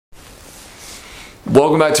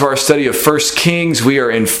Welcome back to our study of 1 Kings. We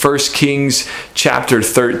are in 1 Kings chapter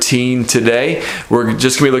 13 today. We're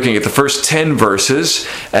just going to be looking at the first 10 verses,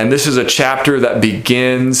 and this is a chapter that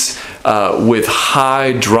begins with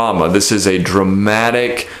high drama. This is a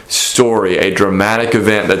dramatic story, a dramatic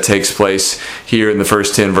event that takes place here in the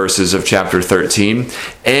first 10 verses of chapter 13.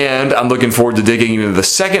 And I'm looking forward to digging into the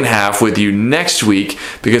second half with you next week,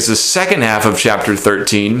 because the second half of chapter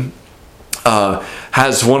 13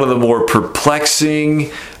 has one of the more perplexing,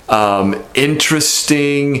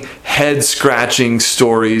 interesting, head-scratching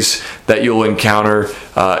stories that you'll encounter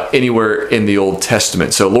anywhere in the Old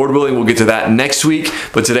Testament. So Lord willing, we'll get to that next week,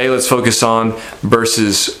 but today let's focus on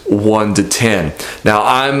verses 1 to 10. Now,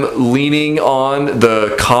 I'm leaning on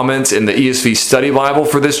the comments in the ESV Study Bible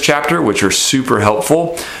for this chapter, which are super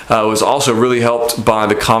helpful. I was also really helped by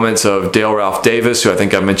the comments of Dale Ralph Davis, who I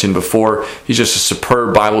think I mentioned before. He's just a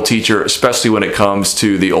superb Bible teacher, especially when it comes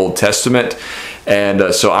to the Old Testament.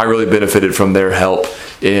 And so I really benefited from their help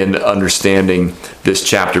in understanding this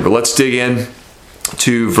chapter. But let's dig in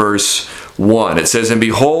to verse 1. It says, "And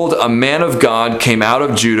behold, a man of God came out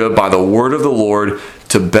of Judah by the word of the Lord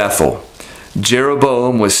to Bethel.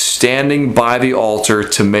 Jeroboam was standing by the altar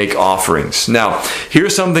to make offerings." Now,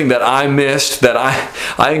 here's something that I missed that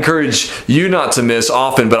I encourage you not to miss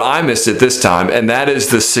often, but I missed it this time, and that is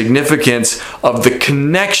the significance of the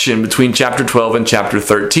connection between chapter 12 and chapter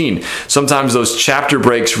 13. Sometimes those chapter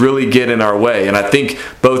breaks really get in our way, and I think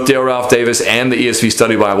both Dale Ralph Davis and the ESV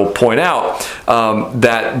Study Bible point out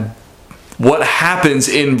that what happens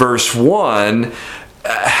in verse 1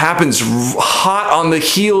 happens hot on the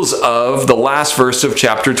heels of the last verse of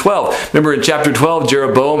chapter 12. Remember, in chapter 12,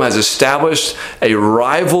 Jeroboam has established a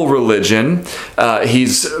rival religion.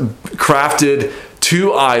 He's crafted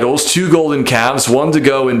two idols, two golden calves, one to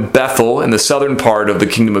go in Bethel in the southern part of the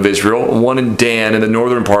kingdom of Israel, one in Dan in the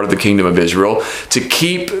northern part of the kingdom of Israel, to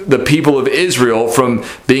keep the people of Israel from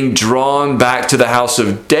being drawn back to the house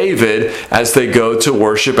of David as they go to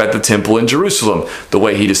worship at the temple in Jerusalem. The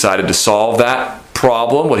way he decided to solve that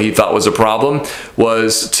problem, what he thought was a problem,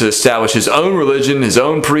 was to establish his own religion, his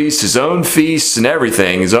own priests, his own feasts and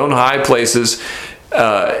everything, his own high places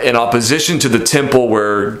in opposition to the temple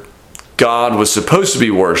where God was supposed to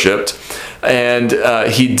be worshipped. And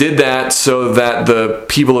he did that so that the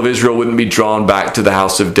people of Israel wouldn't be drawn back to the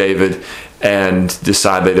house of David and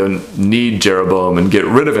decide they don't need Jeroboam and get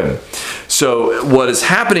rid of him. So what is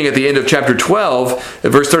happening at the end of chapter 12,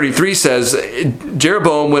 verse 33 says,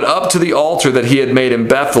 Jeroboam went up to the altar that he had made in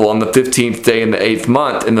Bethel on the 15th day in the 8th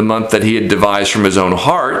month, in the month that he had devised from his own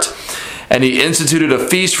heart. And he instituted a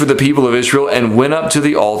feast for the people of Israel and went up to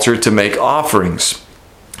the altar to make offerings.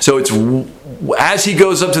 So it's as he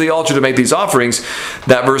goes up to the altar to make these offerings,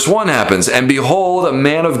 that verse 1 happens. "And behold, a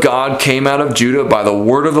man of God came out of Judah by the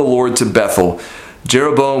word of the Lord to Bethel.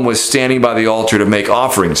 Jeroboam was standing by the altar to make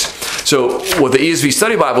offerings." So what the ESV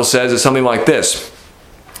Study Bible says is something like this.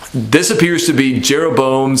 This appears to be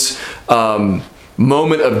Jeroboam's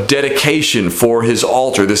moment of dedication for his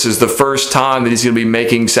altar. This is the first time that he's going to be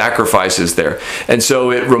making sacrifices there. And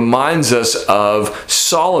so it reminds us of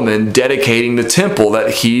Solomon dedicating the temple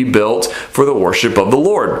that he built for the worship of the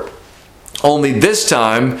Lord. Only this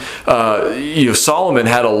time, Solomon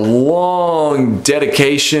had a long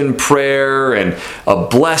dedication prayer and a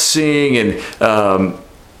blessing, and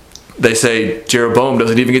they say Jeroboam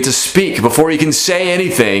doesn't even get to speak before he can say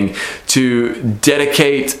anything to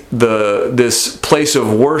dedicate this place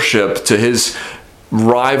of worship to his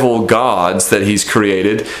rival gods that he's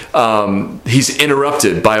created. He's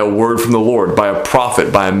interrupted by a word from the Lord, by a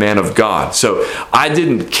prophet, by a man of God. So I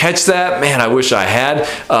didn't catch that. Man, I wish I had,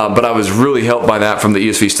 but I was really helped by that from the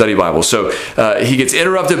ESV Study Bible. So he gets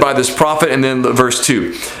interrupted by this prophet, and then verse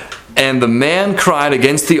 2. "And the man cried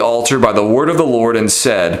against the altar by the word of the Lord and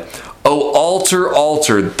said, O altar,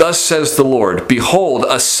 altar, thus says the Lord, behold,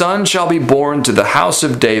 a son shall be born to the house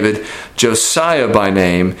of David, Josiah by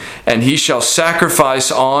name, and he shall sacrifice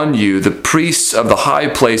on you the priests of the high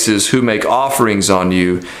places who make offerings on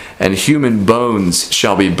you, and human bones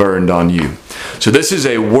shall be burned on you." So this is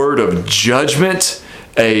a word of judgment,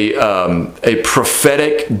 a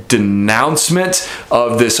prophetic denouncement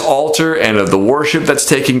of this altar and of the worship that's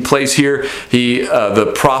taking place here.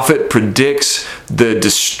 The prophet predicts the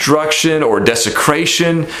destruction or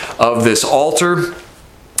desecration of this altar.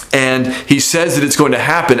 And he says that it's going to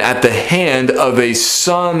happen at the hand of a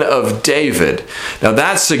son of David. Now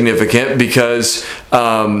that's significant because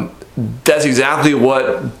that's exactly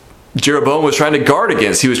what Jeroboam was trying to guard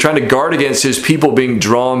against. He was trying to guard against his people being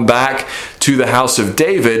drawn back to the house of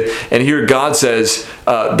David. And here God says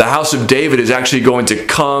the house of David is actually going to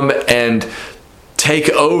come and take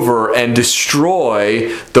over and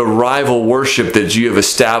destroy the rival worship that you have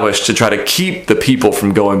established to try to keep the people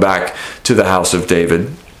from going back to the house of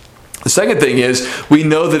David. The second thing is, we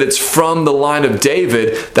know that it's from the line of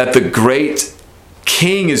David that the great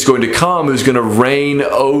king is going to come who's going to reign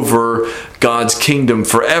over God's kingdom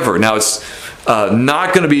forever. Now, it's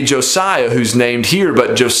not going to be Josiah who's named here,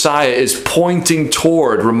 but Josiah is pointing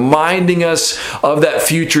toward, reminding us of that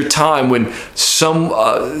future time when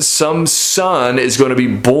some son is going to be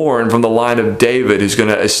born from the line of David who's going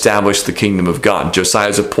to establish the kingdom of God. Josiah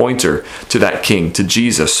is a pointer to that king, to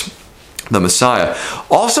Jesus, the Messiah.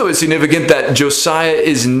 Also, it's significant that Josiah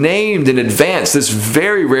is named in advance. This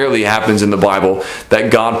very rarely happens in the Bible,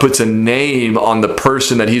 that God puts a name on the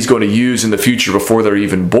person that he's going to use in the future before they're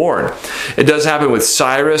even born. It does happen with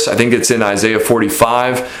Cyrus. I think it's in Isaiah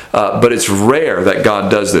 45, but it's rare that God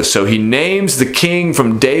does this. So he names the king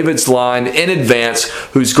from David's line in advance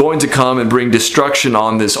who's going to come and bring destruction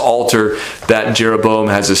on this altar that Jeroboam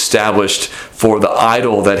has established for the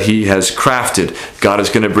idol that he has crafted. God is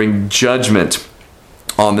going to bring judgment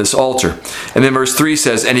on this altar. And then verse 3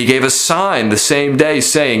 says, "And he gave a sign the same day,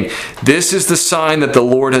 saying, This is the sign that the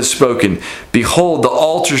Lord has spoken. Behold, the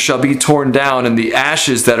altar shall be torn down, and the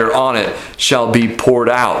ashes that are on it shall be poured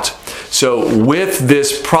out." So with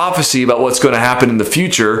this prophecy about what's going to happen in the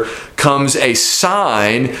future comes a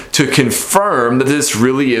sign to confirm that this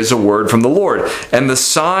really is a word from the Lord. And the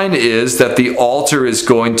sign is that the altar is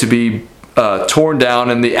going to be torn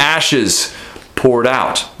down and the ashes poured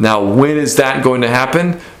out. Now, when is that going to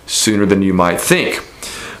happen? Sooner than you might think.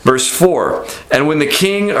 Verse 4, "And when the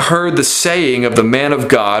king heard the saying of the man of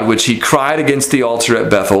God, which he cried against the altar at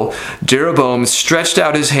Bethel, Jeroboam stretched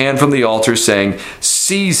out his hand from the altar, saying,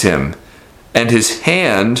 Seize him. And his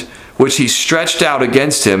hand, which he stretched out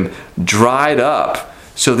against him, dried up,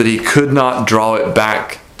 so that he could not draw it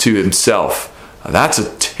back to himself." That's a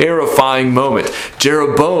terrifying moment.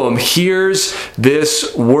 Jeroboam hears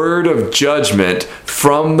this word of judgment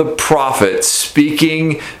from the prophet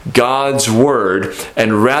speaking God's word,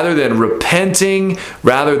 and rather than repenting,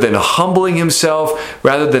 rather than humbling himself,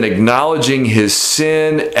 rather than acknowledging his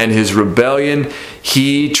sin and his rebellion,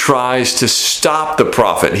 he tries to stop the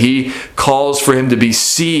prophet. He calls for him to be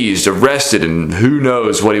seized, arrested, and who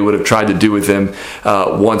knows what he would have tried to do with him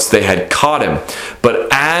once they had caught him. But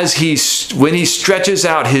when he stretches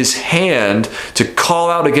out his hand to call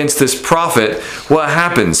out against this prophet, what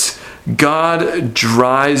happens? God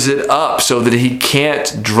dries it up so that he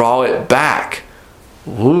can't draw it back.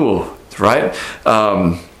 Ooh, right?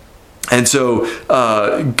 And so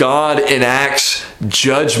God enacts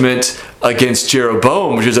judgment against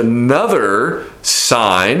Jeroboam, which is another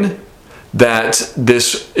sign that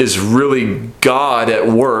this is really God at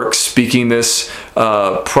work speaking this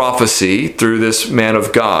prophecy through this man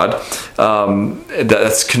of God.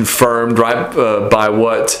 That's confirmed by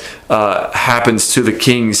what happens to the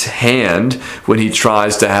king's hand when he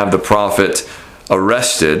tries to have the prophet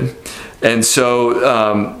arrested. And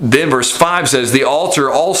so then verse 5 says, "The altar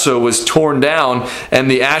also was torn down,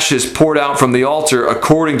 and the ashes poured out from the altar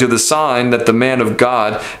according to the sign that the man of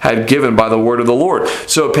God had given by the word of the Lord."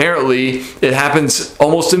 So apparently it happens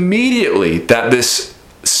almost immediately that this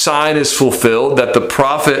sign is fulfilled, that the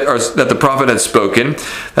prophet had spoken,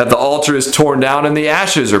 that the altar is torn down and the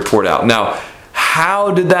ashes are poured out. Now,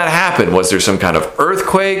 how did that happen? Was there some kind of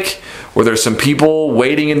earthquake? Were there some people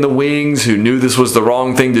waiting in the wings who knew this was the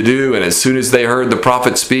wrong thing to do, and as soon as they heard the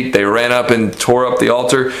prophet speak, they ran up and tore up the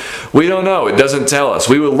altar? We don't know. It doesn't tell us.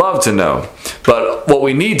 We would love to know. But what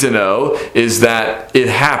we need to know is that it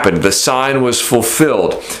happened. The sign was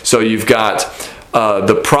fulfilled. So you've got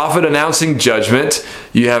the prophet announcing judgment.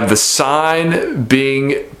 You have the sign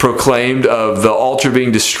being proclaimed of the altar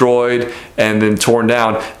being destroyed and then torn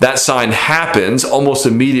down. That sign happens almost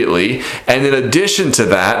immediately. And in addition to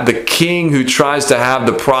that, the king who tries to have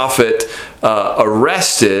the prophet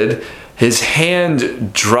arrested, his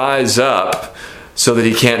hand dries up so that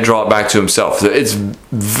he can't draw it back to himself. So it's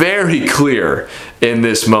very clear in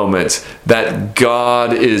this moment that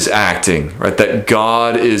God is acting, right? That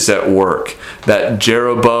God is at work, that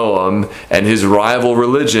Jeroboam and his rival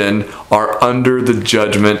religion are under the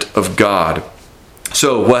judgment of God.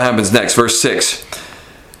 So what happens next? Verse 6.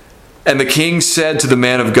 "And the king said to the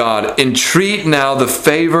man of God, Entreat now the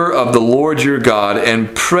favor of the Lord your God,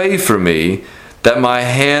 and pray for me, that my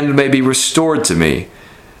hand may be restored to me.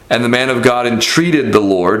 And the man of God entreated the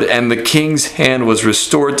Lord, and the king's hand was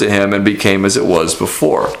restored to him and became as it was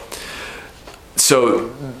before." So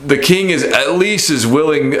the king is at least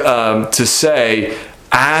willing to say,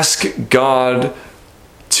 ask God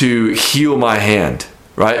to heal my hand.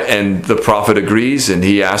 right? And the prophet agrees, and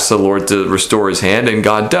he asks the Lord to restore his hand, and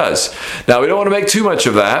God does. Now, we don't want to make too much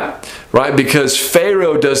of that, right? Because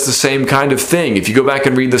Pharaoh does the same kind of thing. If you go back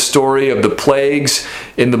and read the story of the plagues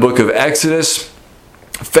in the book of Exodus,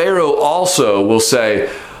 Pharaoh also will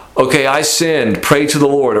say, okay, I sinned, pray to the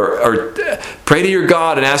Lord, or pray to your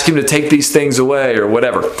God and ask him to take these things away, or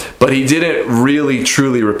whatever. But he didn't really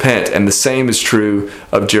truly repent, and the same is true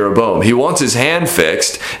of Jeroboam. He wants his hand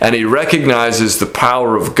fixed, and he recognizes the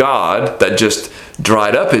power of God that just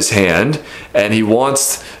dried up his hand, and he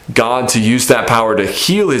wants God to use that power to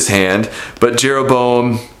heal his hand, but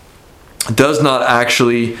Jeroboam does not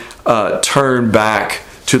actually turn back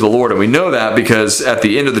to the Lord. And we know that because at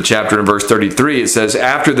the end of the chapter in verse 33, it says,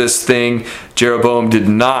 after this thing, Jeroboam did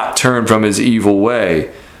not turn from his evil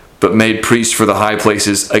way, but made priests for the high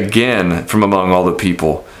places again from among all the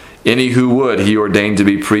people. Any who would, he ordained to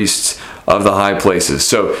be priests of the high places.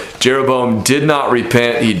 So Jeroboam did not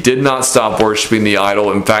repent. He did not stop worshiping the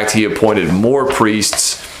idol. In fact, he appointed more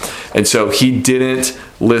priests. And so he didn't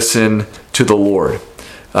listen to the Lord.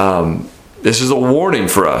 This is a warning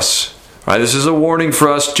for us. Right, this is a warning for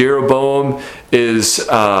us. Jeroboam is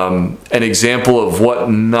an example of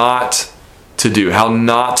what not to do, how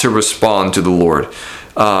not to respond to the Lord.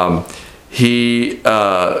 He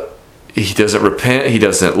doesn't repent. He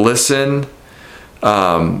doesn't listen.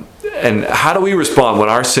 And how do we respond when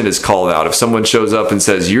our sin is called out? If someone shows up and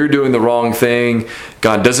says, you're doing the wrong thing,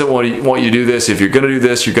 God doesn't want you to do this. If you're going to do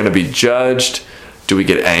this, you're going to be judged. Do we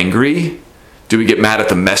get angry? Do we get mad at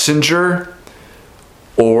the messenger?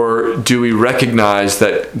 Or do we recognize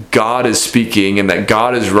that God is speaking and that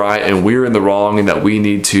God is right and we're in the wrong and that we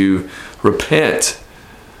need to repent?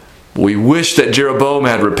 We wish that Jeroboam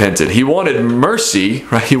had repented. He wanted mercy,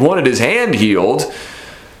 right? He wanted his hand healed,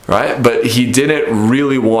 right? But he didn't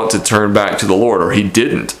really want to turn back to the Lord, or he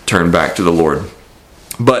didn't turn back to the Lord.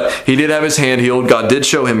 But he did have his hand healed. God did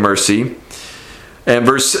show him mercy. And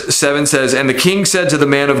verse 7 says, and the king said to the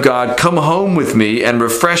man of God, come home with me and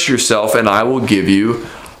refresh yourself, and I will give you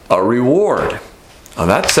a reward. Oh,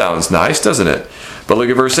 that sounds nice, doesn't it? But look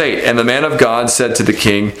at verse 8. And the man of God said to the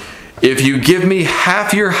king, if you give me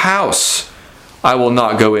half your house, I will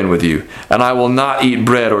not go in with you, and I will not eat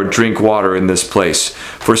bread or drink water in this place.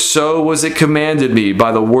 For so was it commanded me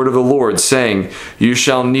by the word of the Lord, saying, you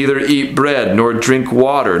shall neither eat bread nor drink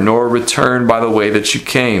water, nor return by the way that you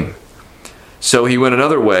came. So he went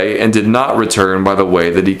another way and did not return by the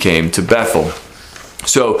way that he came to Bethel.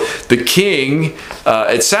 So the king,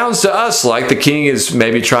 it sounds to us like the king is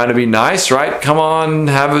maybe trying to be nice, right? Come on,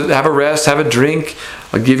 have a rest, have a drink.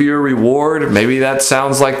 I'll give you a reward. Maybe that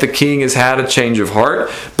sounds like the king has had a change of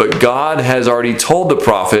heart. But God has already told the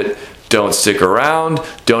prophet, don't stick around.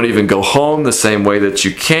 Don't even go home the same way that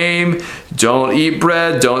you came. Don't eat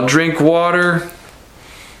bread. Don't drink water.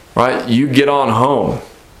 Right? You get on home,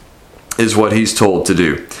 is what he's told to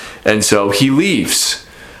do. And so he leaves.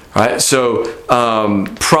 Right? So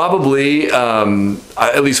probably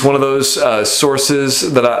at least one of those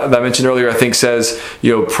sources that I mentioned earlier, I think says,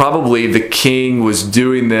 probably the king was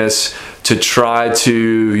doing this to try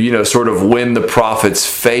to, sort of win the prophet's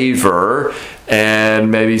favor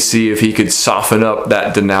and maybe see if he could soften up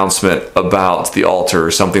that denouncement about the altar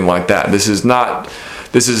or something like that. This is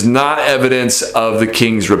not evidence of the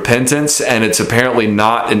king's repentance, and it's apparently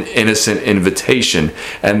not an innocent invitation.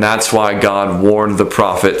 And that's why God warned the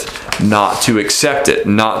prophet not to accept it,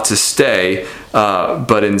 not to stay,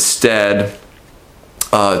 but instead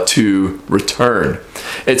to return.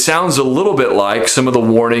 It sounds a little bit like some of the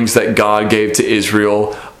warnings that God gave to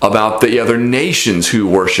Israel about the other nations who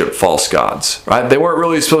worship false gods, right? They weren't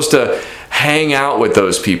really supposed to hang out with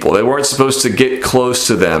those people. They weren't supposed to get close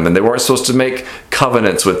to them, and they weren't supposed to make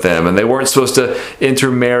covenants with them, and they weren't supposed to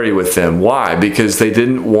intermarry with them. Why? Because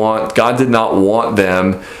God did not want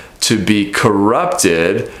them to be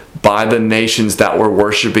corrupted by the nations that were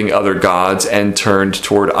worshiping other gods and turned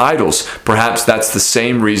toward idols. Perhaps that's the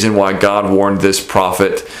same reason why God warned this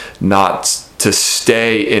prophet not to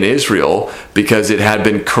stay in Israel, because it had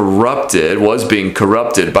been corrupted, was being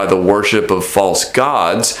corrupted by the worship of false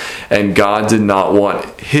gods, and God did not want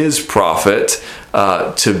his prophet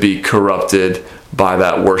to be corrupted by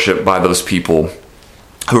that worship, by those people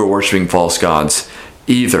who are worshiping false gods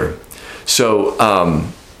either. So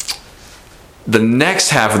the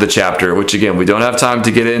next half of the chapter, which again, we don't have time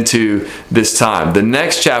to get into this time. The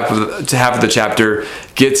next half of the chapter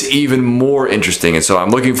gets even more interesting. And so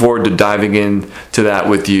I'm looking forward to diving into that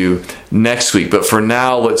with you next week. But for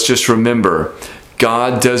now, let's just remember,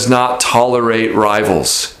 God does not tolerate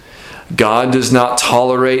rivals. God does not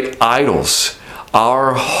tolerate idols.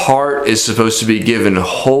 Our heart is supposed to be given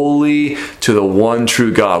wholly to the one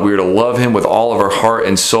true God. We are to love him with all of our heart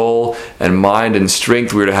and soul and mind and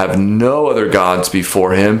strength. We are to have no other gods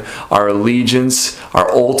before him. Our allegiance,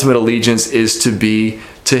 our ultimate allegiance, is to be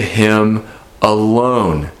to him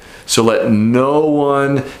alone. So let no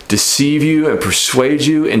one deceive you and persuade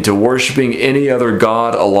you into worshiping any other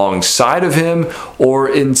God alongside of him or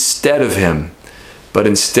instead of him, but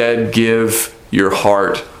instead give your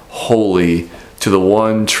heart wholly to the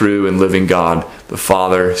one true and living God, the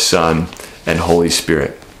Father, Son, and Holy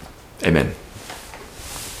Spirit. Amen.